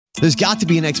There's got to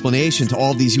be an explanation to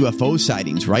all of these UFO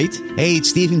sightings, right? Hey,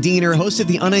 it's Stephen Diener, host of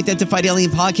the Unidentified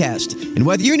Alien Podcast. And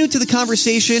whether you're new to the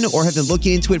conversation or have been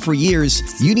looking into it for years,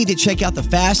 you need to check out the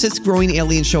fastest growing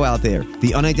alien show out there,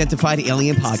 the Unidentified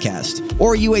Alien Podcast,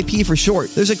 or UAP for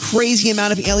short. There's a crazy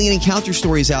amount of alien encounter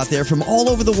stories out there from all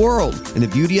over the world. And the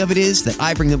beauty of it is that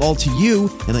I bring them all to you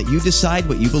and let you decide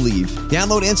what you believe.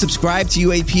 Download and subscribe to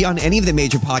UAP on any of the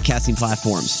major podcasting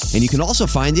platforms. And you can also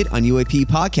find it on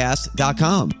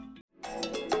UAPpodcast.com.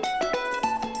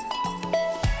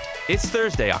 It's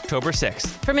Thursday, October 6th.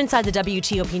 From inside the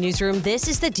WTOP newsroom, this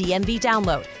is the DMV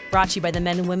Download, brought to you by the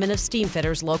men and women of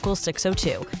Steamfitters Local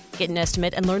 602. Get an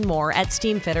estimate and learn more at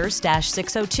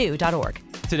steamfitters-602.org.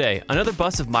 Today, another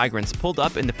bus of migrants pulled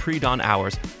up in the pre-dawn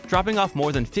hours, dropping off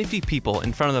more than 50 people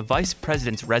in front of the vice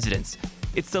president's residence.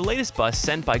 It's the latest bus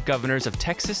sent by governors of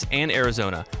Texas and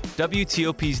Arizona.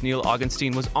 WTOP's Neil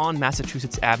Augenstein was on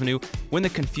Massachusetts Avenue when the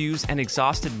confused and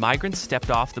exhausted migrants stepped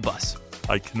off the bus.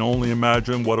 I can only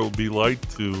imagine what it would be like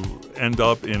to end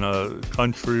up in a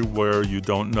country where you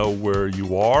don't know where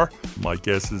you are. My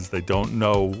guess is they don't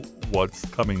know what's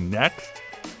coming next.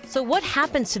 So what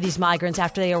happens to these migrants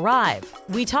after they arrive?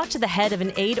 We talked to the head of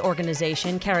an aid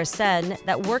organization, Kara Sen,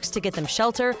 that works to get them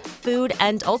shelter, food,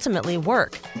 and ultimately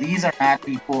work. These are not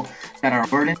people that are a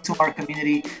burden to our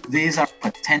community. These are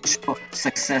potential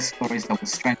success stories that will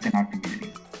strengthen our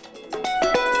community.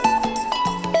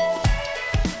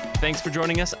 Thanks for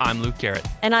joining us. I'm Luke Garrett.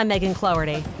 And I'm Megan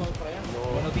Cloherty. Buenos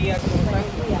días, ¿cómo están?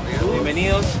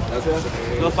 Bienvenidos.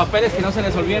 Los papeles que no se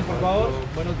les olviden, por favor.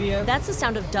 Buenos días. That's the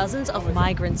sound of dozens of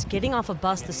migrants getting off a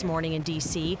bus this morning in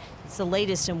D.C. It's the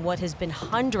latest in what has been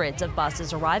hundreds of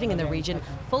buses arriving in the region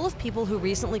full of people who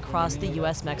recently crossed the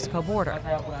U.S.-Mexico border.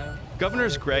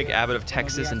 Governors Greg Abbott of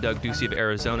Texas and Doug Ducey of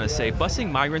Arizona say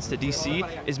busing migrants to D.C.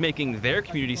 is making their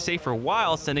community safer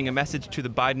while sending a message to the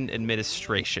Biden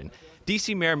administration.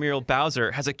 D.C. Mayor Muriel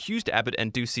Bowser has accused Abbott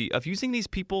and Ducey of using these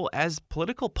people as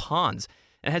political pawns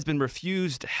and has been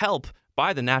refused help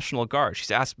by the National Guard.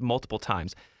 She's asked multiple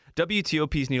times.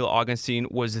 WTOP's Neil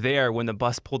Augenstein was there when the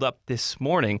bus pulled up this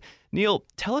morning. Neil,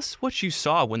 tell us what you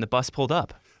saw when the bus pulled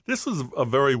up. This is a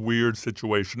very weird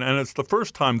situation, and it's the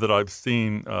first time that I've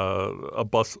seen a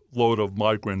bus load of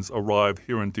migrants arrive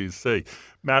here in D.C.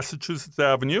 Massachusetts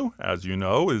Avenue, as you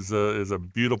know, is a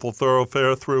beautiful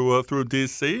thoroughfare through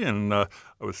D.C., and I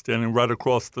was standing right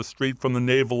across the street from the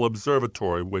Naval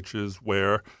Observatory, which is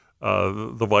where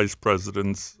the vice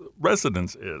president's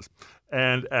residence is.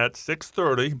 And at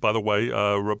 6:30, by the way,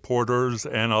 reporters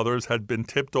and others had been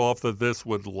tipped off that this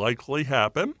would likely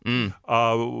happen.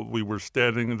 We were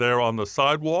standing there on the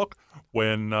sidewalk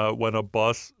when a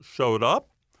bus showed up,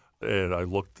 and I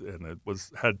looked, and it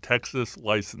had Texas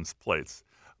license plates.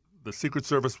 The Secret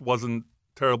Service wasn't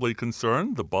terribly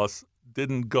concerned. The bus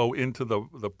didn't go into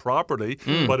the property,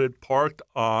 but it parked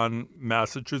on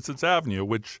Massachusetts Avenue,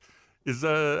 which is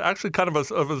actually kind of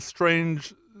a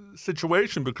strange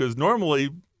situation because normally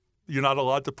you're not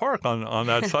allowed to park on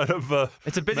that side of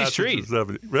it's a busy street.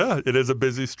 Yeah, it is a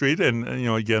busy street, and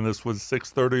again, this was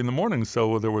 6:30 in the morning,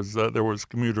 so there was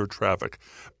commuter traffic.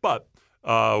 But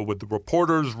with the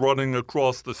reporters running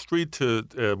across the street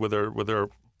with their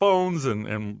phones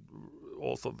and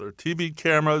also their TV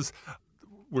cameras,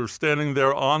 we're standing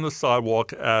there on the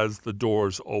sidewalk as the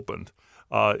doors opened.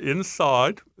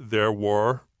 Inside there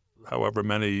were however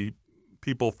many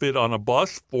people fit on a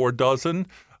bus, 4 dozen,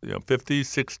 50,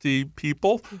 60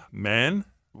 people, men,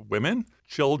 women,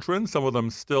 children, some of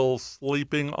them still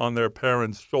sleeping on their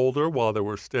parents' shoulder while they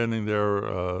were standing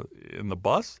there in the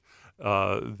bus.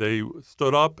 They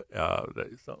stood up.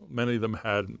 Many of them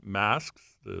had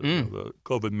masks, the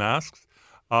COVID masks.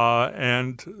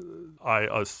 And I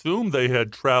assume they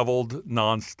had traveled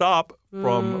nonstop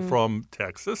from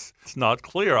Texas. It's not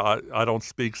clear. I don't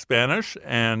speak Spanish,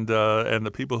 and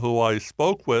the people who I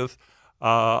spoke with,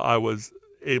 I was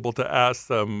able to ask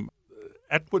them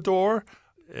Ecuador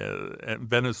and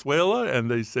Venezuela, and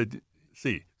they said,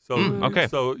 "Sí." So, okay.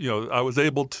 So I was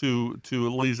able to at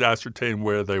least ascertain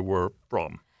where they were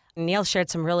from. Neil shared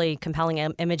some really compelling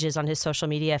images on his social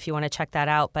media if you want to check that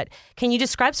out. But can you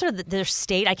describe sort of their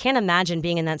state? I can't imagine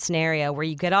being in that scenario where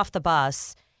you get off the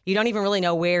bus, you don't even really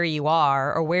know where you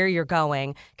are or where you're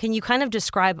going. Can you kind of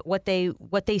describe what they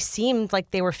seemed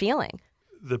like they were feeling?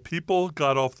 The people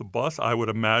got off the bus, I would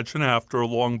imagine, after a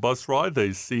long bus ride.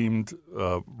 They seemed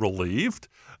relieved.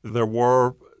 There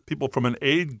were people from an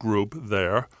aid group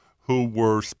there who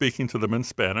were speaking to them in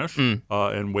Spanish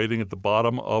and waiting at the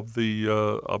bottom of the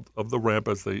ramp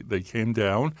as they came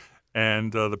down.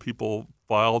 And the people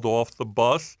filed off the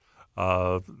bus.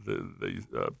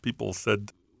 The people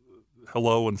said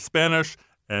hello in Spanish,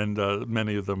 and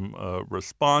many of them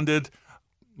responded.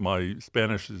 My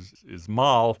Spanish is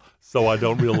mal, so I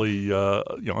don't really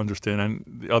understand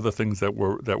the other things that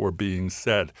were being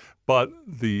said. But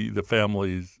the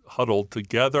families huddled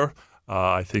together.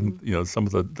 I think some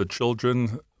of the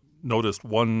children noticed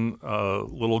one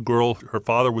little girl. Her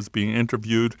father was being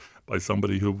interviewed by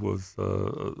somebody who was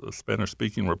a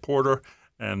Spanish-speaking reporter,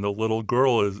 and the little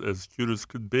girl, as cute as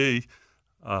could be,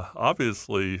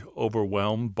 obviously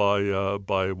overwhelmed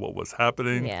by what was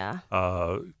happening. Yeah.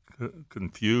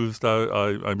 Confused,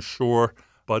 I'm sure.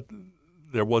 But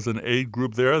there was an aid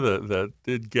group there that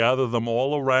did gather them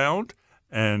all around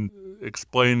and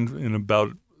explained in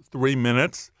about 3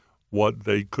 minutes what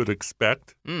they could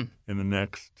expect in the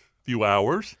next few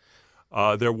hours.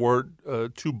 There were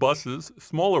 2 buses,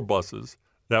 smaller buses,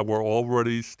 that were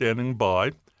already standing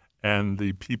by, and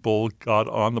the people got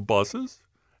on the buses,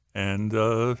 and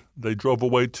they drove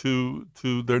away to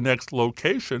their next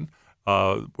location,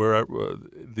 where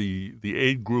the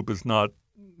aid group is not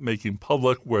making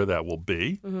public where that will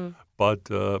be, but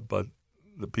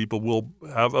the people will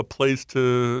have a place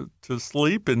to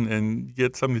sleep and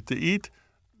get something to eat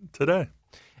today.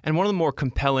 And one of the more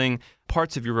compelling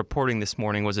parts of your reporting this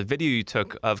morning was a video you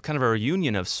took of kind of a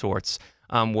reunion of sorts,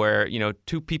 where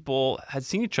 2 people had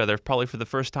seen each other probably for the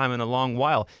first time in a long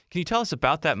while. Can you tell us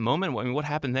about that moment? I mean, what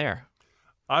happened there?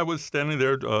 I was standing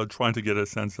there trying to get a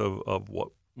sense of what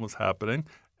was happening,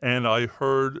 and I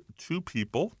heard 2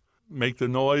 people make the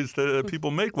noise that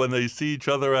people make when they see each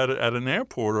other at an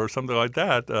airport or something like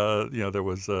that. There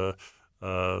was a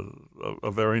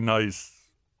very nice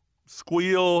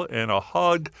squeal and a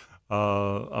hug,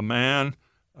 a man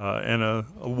and a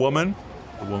woman.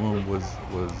 The woman was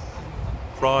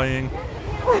crying.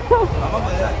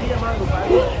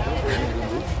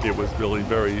 It was really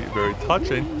very, very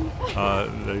touching.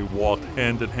 They walked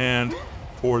hand in hand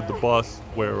toward the bus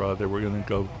where they were going to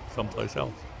go someplace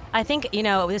else. I think,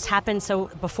 this happened so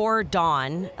before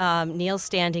dawn. Neil's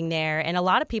standing there, and a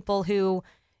lot of people who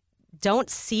don't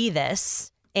see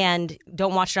this and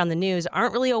don't watch it on the news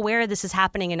aren't really aware this is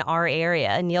happening in our area.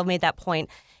 And Neil made that point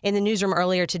in the newsroom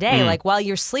earlier today. Like, while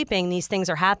you're sleeping, these things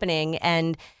are happening,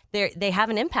 and they have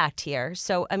an impact here.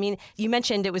 So, I mean, you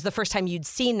mentioned it was the first time you'd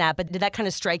seen that, but did that kind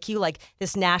of strike you, like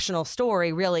this national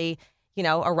story really,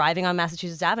 arriving on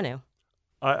Massachusetts Avenue?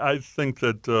 I think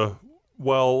that,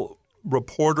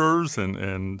 reporters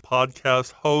and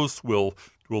podcast hosts will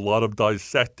do a lot of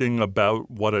dissecting about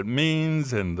what it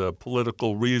means and the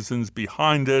political reasons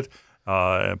behind it,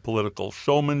 and political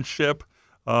showmanship,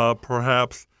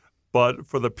 perhaps. But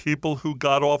for the people who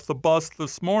got off the bus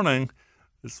this morning,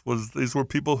 these were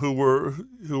people who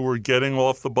were getting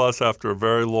off the bus after a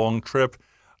very long trip.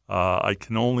 I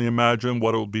can only imagine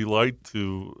what it would be like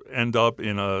to end up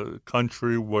in a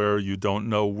country where you don't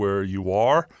know where you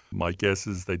are. My guess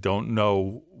is they don't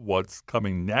know what's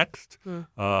coming next.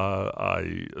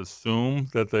 I assume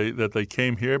that they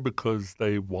came here because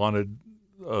they wanted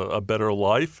a better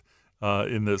life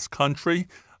in this country.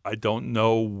 I don't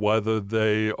know whether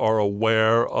they are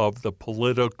aware of the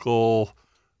political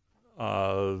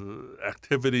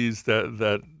activities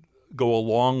that go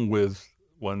along with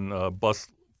when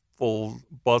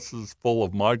buses full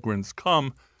of migrants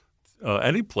come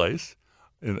any place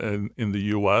in the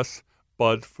U.S.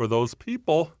 But for those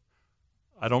people,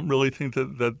 I don't really think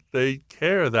that they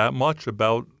care that much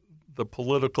about the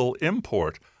political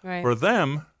import. Right. For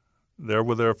them, they're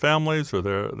with their families or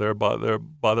they're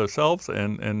by themselves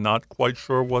and not quite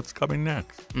sure what's coming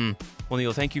next. Well,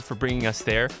 Neil, thank you for bringing us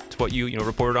there to what you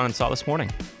reported on and saw this morning.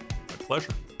 My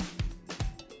pleasure.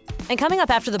 And coming up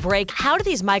after the break, how do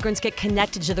these migrants get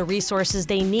connected to the resources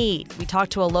they need? We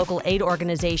talked to a local aid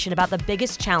organization about the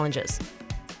biggest challenges.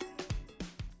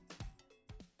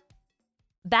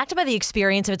 Backed by the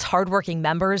experience of its hardworking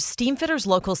members, Steamfitters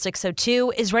Local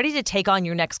 602 is ready to take on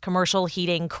your next commercial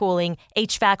heating, cooling,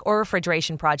 HVAC, or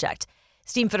refrigeration project.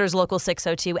 Steamfitters Local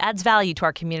 602 adds value to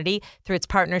our community through its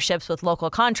partnerships with local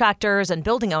contractors and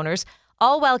building owners,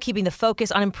 all while keeping the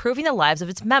focus on improving the lives of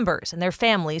its members and their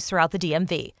families throughout the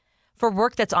DMV. For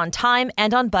work that's on time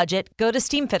and on budget, go to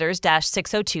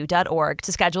steamfitters-602.org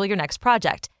to schedule your next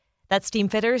project. That's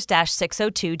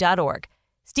steamfitters-602.org.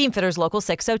 Steamfitters Local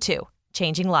 602.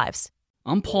 Changing lives.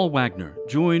 I'm Paul Wagner.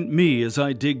 Join me as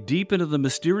I dig deep into the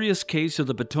mysterious case of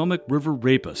the Potomac River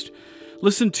rapist.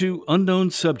 Listen to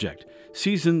Unknown Subject,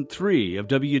 Season 3 of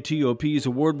WTOP's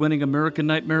award-winning American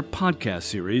Nightmare podcast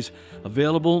series,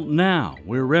 available now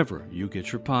wherever you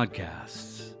get your podcasts.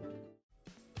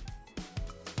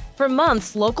 For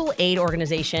months, local aid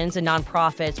organizations and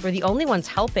nonprofits were the only ones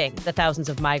helping the thousands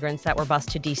of migrants that were bused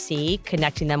to D.C.,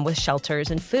 connecting them with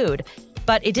shelters and food.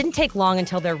 But it didn't take long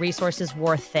until their resources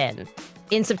wore thin.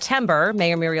 In September,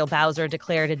 Mayor Muriel Bowser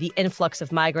declared the influx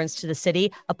of migrants to the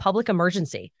city a public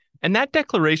emergency. And that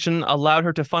declaration allowed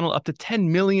her to funnel up to $10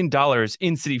 million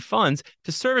in city funds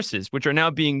to services, which are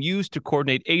now being used to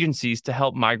coordinate agencies to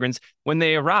help migrants when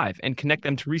they arrive and connect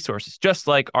them to resources, just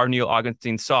like our Neil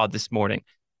Augustine saw this morning.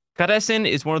 Carecen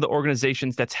is one of the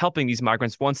organizations that's helping these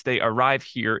migrants once they arrive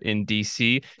here in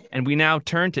D.C. And we now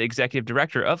turn to Executive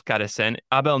Director of Carecen,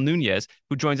 Abel Nunez,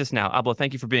 who joins us now. Abel,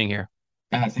 thank you for being here.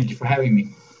 Thank you for having me.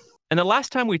 And the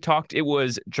last time we talked, it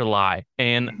was July,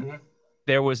 and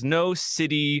there was no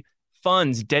city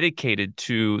funds dedicated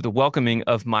to the welcoming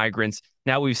of migrants.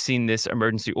 Now we've seen this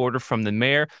emergency order from the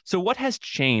mayor. So what has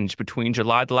changed between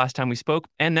July, the last time we spoke,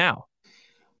 and now?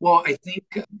 Well, I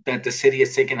think that the city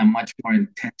has taken a much more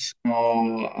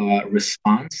intentional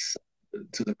response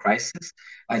to the crisis.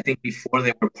 I think before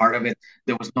they were part of it,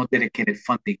 there was no dedicated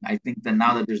funding. I think that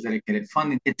now that there's dedicated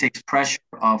funding, it takes pressure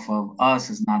off of us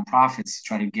as nonprofits to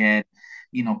try to get,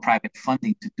 private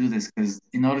funding to do this, because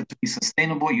in order to be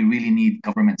sustainable, you really need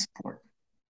government support.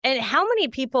 And how many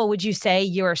people would you say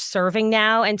you're serving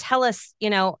now? And tell us,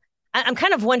 I'm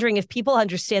kind of wondering if people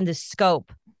understand the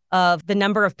scope of the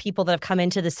number of people that have come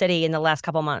into the city in the last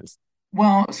couple months.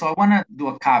 Well, so I want to do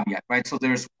a caveat, right? So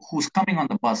there's who's coming on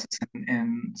the buses.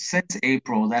 And since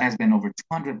April, that has been over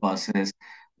 200 buses,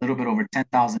 a little bit over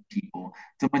 10,000 people.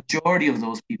 The majority of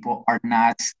those people are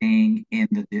not staying in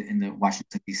the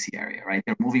Washington, D.C. area, right?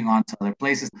 They're moving on to other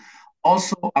places.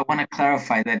 Also, I want to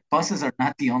clarify that buses are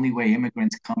not the only way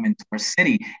immigrants come into our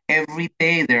city. Every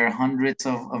day, there are hundreds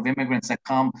of immigrants that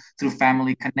come through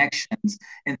family connections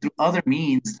and through other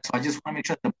means. So I just want to make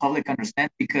sure that the public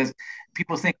understands, because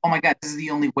people think, oh my God, this is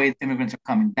the only way immigrants are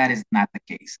coming. That is not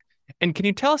the case. And can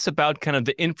you tell us about kind of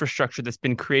the infrastructure that's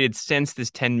been created since this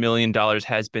 $10 million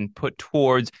has been put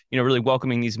towards, really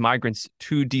welcoming these migrants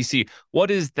to D.C.? What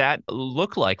does that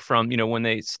look like from, when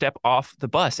they step off the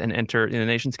bus and enter in the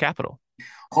nation's capital?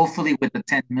 Hopefully, with the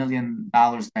 $10 million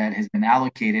that has been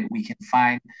allocated, we can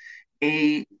find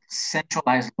a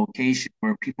centralized location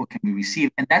where people can be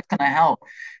received. And that's going to help,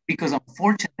 because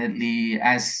unfortunately,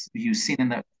 as you've seen in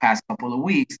the past couple of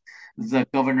weeks, the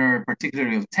governor,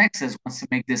 particularly of Texas, wants to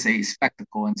make this a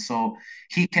spectacle. And so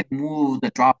he can move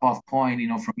the drop-off point,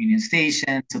 from Union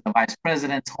Station to the vice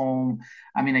president's home.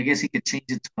 I mean, I guess he could change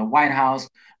it to the White House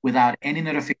without any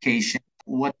notification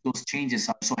what those changes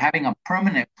are. So having a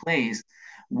permanent place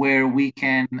where we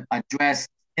can address,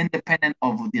 independent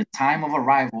of the time of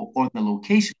arrival or the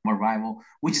location of arrival,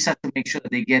 we just have to make sure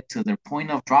that they get to their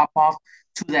point of drop-off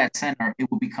to that center.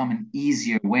 It will become an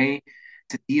easier way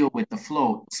to deal with the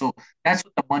flow. So that's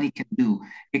what the money can do.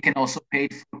 It can also pay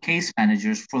for case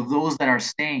managers for those that are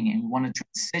staying and we want to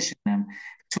transition them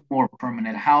to more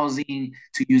permanent housing,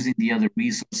 to using the other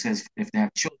resources if they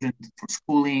have children for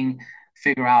schooling,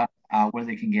 figure out where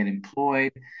they can get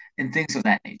employed, and things of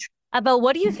that nature. Abel,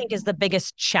 what do you think is the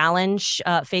biggest challenge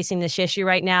facing this issue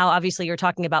right now? Obviously, you're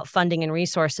talking about funding and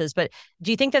resources, but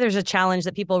do you think that there's a challenge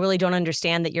that people really don't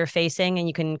understand that you're facing and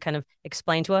you can kind of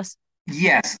explain to us?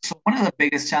 Yes. So one of the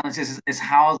biggest challenges is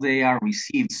how they are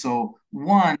received. So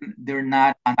one, they're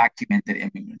not undocumented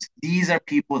immigrants. These are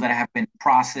people that have been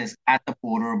processed at the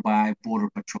border by Border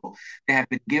Patrol. They have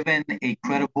been given a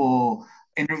credible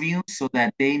interview so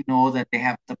that they know that they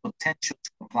have the potential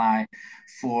to apply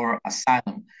for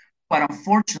asylum. But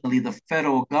unfortunately, the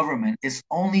federal government is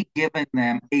only giving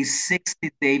them a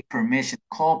 60-day permission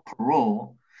called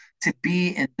parole to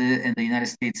be in the United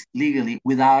States legally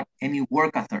without any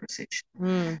work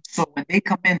authorization. So when they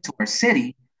come into our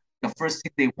city, the first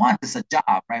thing they want is a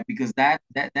job, right? Because that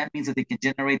means that they can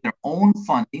generate their own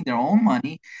funding, their own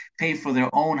money, pay for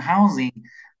their own housing,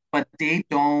 but they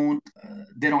don't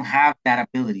have that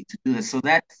ability to do this. So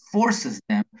that forces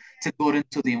them to go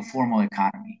into the informal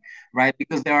economy, right?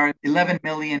 Because there are 11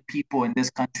 million people in this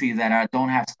country that don't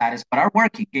have status, but are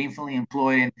working, gainfully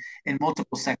employed in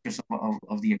multiple sectors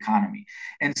of the economy.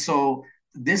 And so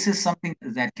this is something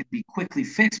that can be quickly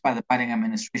fixed by the Biden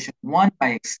administration. One,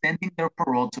 by extending their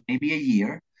parole to maybe a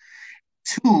year.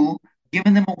 Two,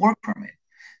 giving them a work permit.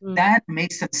 That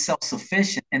makes them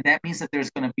self-sufficient, and that means that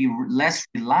there's going to be less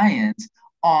reliance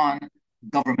on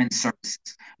government services.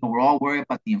 And we're all worried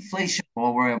about the inflation, we're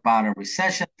all worried about a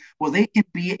recession. Well, they can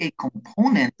be a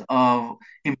component of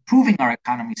improving our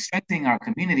economy, strengthening our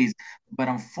communities. But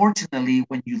unfortunately,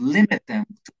 when you limit them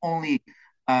to only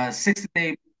a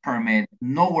 60-day permit,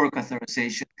 no work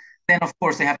authorization, then of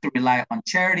course they have to rely on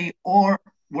charity or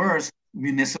worse,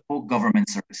 municipal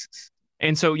government services.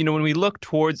 And so, when we look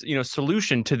towards,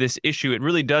 solution to this issue, it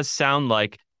really does sound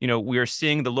like, we are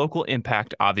seeing the local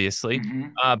impact, obviously,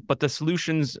 but the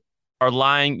solutions are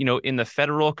lying, in the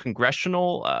federal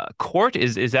congressional court.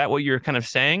 Is that what you're kind of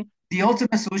saying? The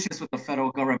ultimate solution is with the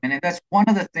federal government. And that's one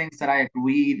of the things that I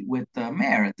agreed with the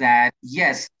mayor, that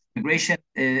yes, immigration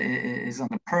is on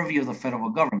the purview of the federal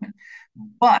government,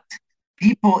 but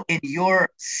people in your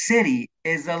city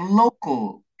is a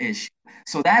local issue.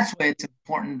 So that's why it's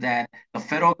important that the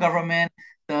federal government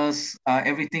does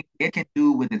everything it can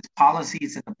do with its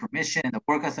policies and the permission and the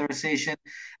work authorization.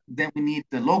 Then we need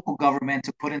the local government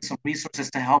to put in some resources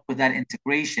to help with that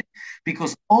integration.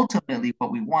 Because ultimately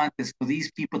what we want is for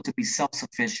these people to be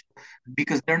self-sufficient,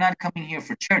 because they're not coming here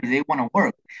for charity. They want to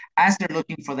work as they're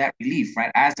looking for that relief,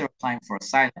 right? As they're applying for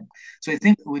asylum. So I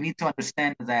think we need to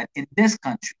understand that in this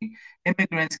country,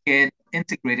 immigrants get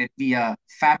integrated via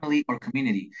family or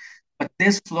community. But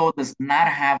this flow does not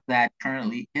have that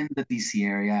currently in the DC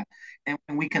area. And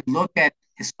we can look at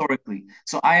historically.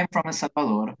 So I am from El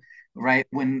Salvador, right?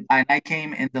 When I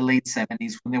came in the late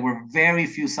 70s, when there were very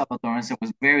few Salvadorans, there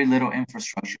was very little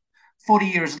infrastructure. 40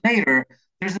 years later,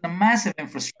 there's a massive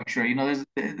infrastructure.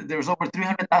 There's over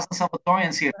 300,000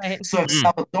 Salvadorians here. Right. So if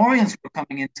Salvadorians were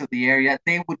coming into the area,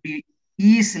 they would be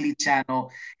easily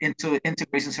channeled into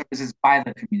integration services by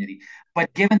the community.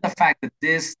 But given the fact that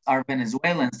these are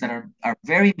Venezuelans that are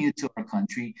very new to our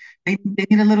country, they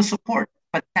need a little support.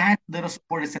 But that little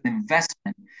support is an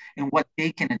investment in what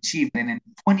they can achieve. And in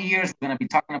 20 years, we're going to be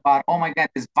talking about, oh my God,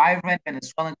 this vibrant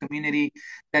Venezuelan community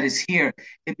that is here.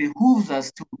 It behooves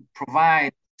us to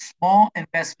provide small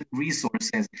investment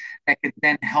resources that could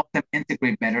then help them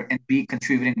integrate better and be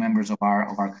contributing members of our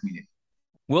community.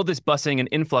 Will this busing and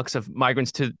influx of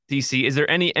migrants to D.C., is there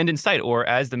any end in sight? Or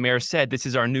as the mayor said, this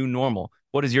is our new normal.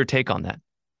 What is your take on that?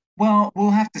 Well,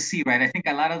 we'll have to see, right? I think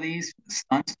a lot of these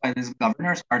stunts by these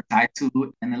governors are tied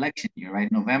to an election year,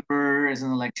 right? November is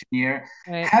an election year.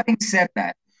 Right. Having said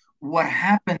that, what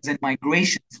happens in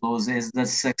migration flows is the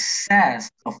success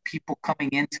of people coming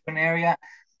into an area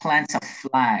plants a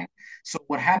flag. So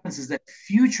what happens is that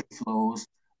future flows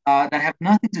that have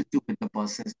nothing to do with the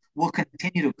buses will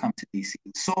continue to come to DC.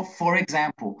 So, for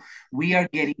example, we are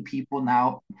getting people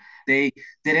now, they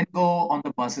didn't go on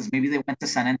the buses. Maybe they went to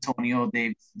San Antonio.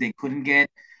 They couldn't get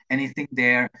anything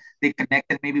there. They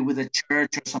connected maybe with a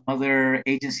church or some other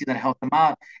agency that helped them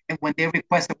out. And when they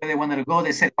requested where they wanted to go,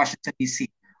 they said Washington, DC.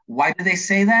 Why did they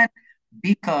say that?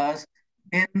 Because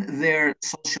in their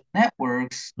social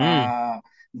networks,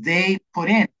 they put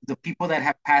in the people that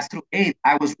have passed through aid.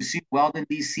 I was received well in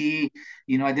DC.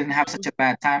 I didn't have such a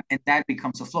bad time, and that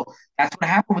becomes a flow. That's what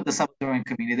happened with the Salvadoran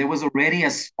community. There was already a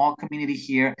small community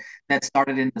here that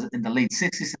started in the late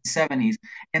 60s and 70s,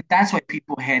 and that's why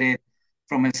people headed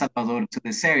from El Salvador to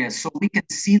this area. So we can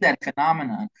see that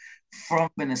phenomenon from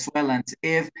Venezuelans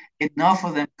if enough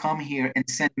of them come here and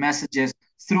send messages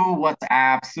through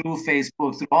WhatsApp, through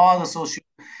Facebook, through all the social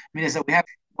media that we have.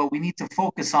 What we need to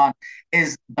focus on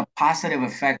is the positive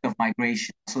effect of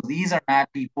migration. So these are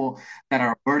not people that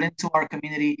are a burden to our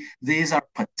community. These are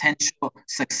potential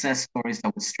success stories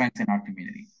that will strengthen our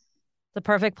community. The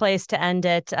perfect place to end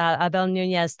it. Abel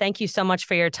Nunez, thank you so much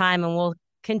for your time, and we'll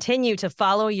continue to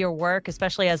follow your work,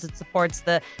 especially as it supports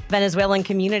the Venezuelan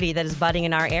community that is budding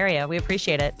in our area. We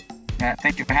appreciate it. Yeah,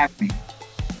 thank you for having me.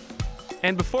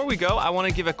 And before we go, I want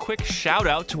to give a quick shout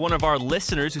out to one of our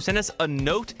listeners who sent us a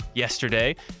note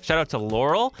yesterday. Shout out to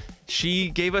Laurel.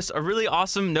 She gave us a really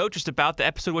awesome note just about the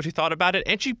episode, what she thought about it,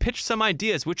 and she pitched some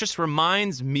ideas, which just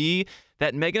reminds me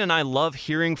that Megan and I love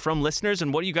hearing from listeners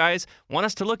and what you guys want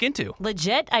us to look into.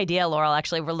 Legit idea, Laurel.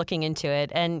 Actually, we're looking into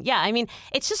it. And yeah, I mean,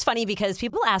 it's just funny because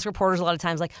people ask reporters a lot of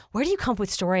times, like, where do you come up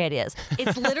with story ideas?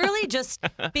 It's literally just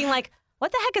being like,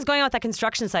 what the heck is going on with that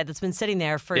construction site that's been sitting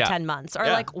there for 10 months? Or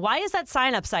like, why is that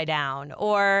sign upside down?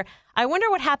 Or I wonder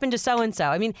what happened to so-and-so.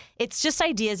 I mean, it's just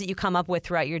ideas that you come up with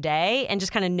throughout your day and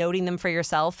just kind of noting them for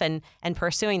yourself and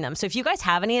pursuing them. So if you guys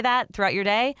have any of that throughout your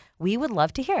day, we would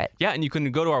love to hear it. Yeah, and you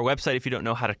can go to our website if you don't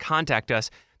know how to contact us.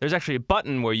 There's actually a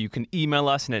button where you can email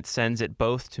us, and it sends it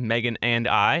both to Megan and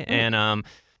I. And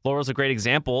Laurel's a great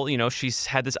example. She's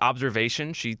had this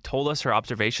observation. She told us her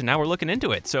observation. Now we're looking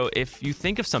into it. So if you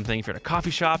think of something, if you're at a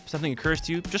coffee shop, something occurs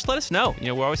to you, just let us know.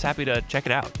 We're always happy to check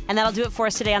it out. And that'll do it for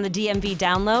us today on the DMV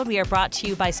Download. We are brought to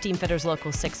you by Steamfitters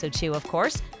Local 602, of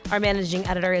course. Our managing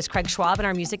editor is Craig Schwab, and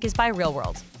our music is by Real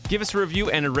World. Give us a review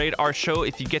and rate our show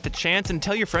if you get the chance, and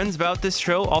tell your friends about this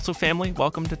show. Also, family,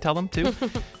 welcome to tell them too.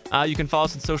 You can follow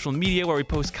us on social media where we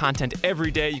post content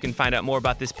every day. You can find out more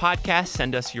about this podcast.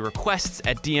 Send us your requests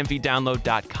at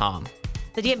dmvdownload.com.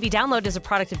 The DMV Download is a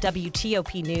product of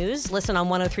WTOP News. Listen on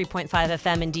 103.5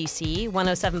 FM in DC,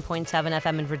 107.7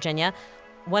 FM in Virginia,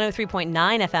 103.9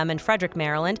 FM in Frederick,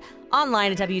 Maryland,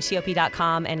 online at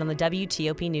WTOP.com and on the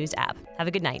WTOP News app. Have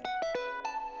a good night.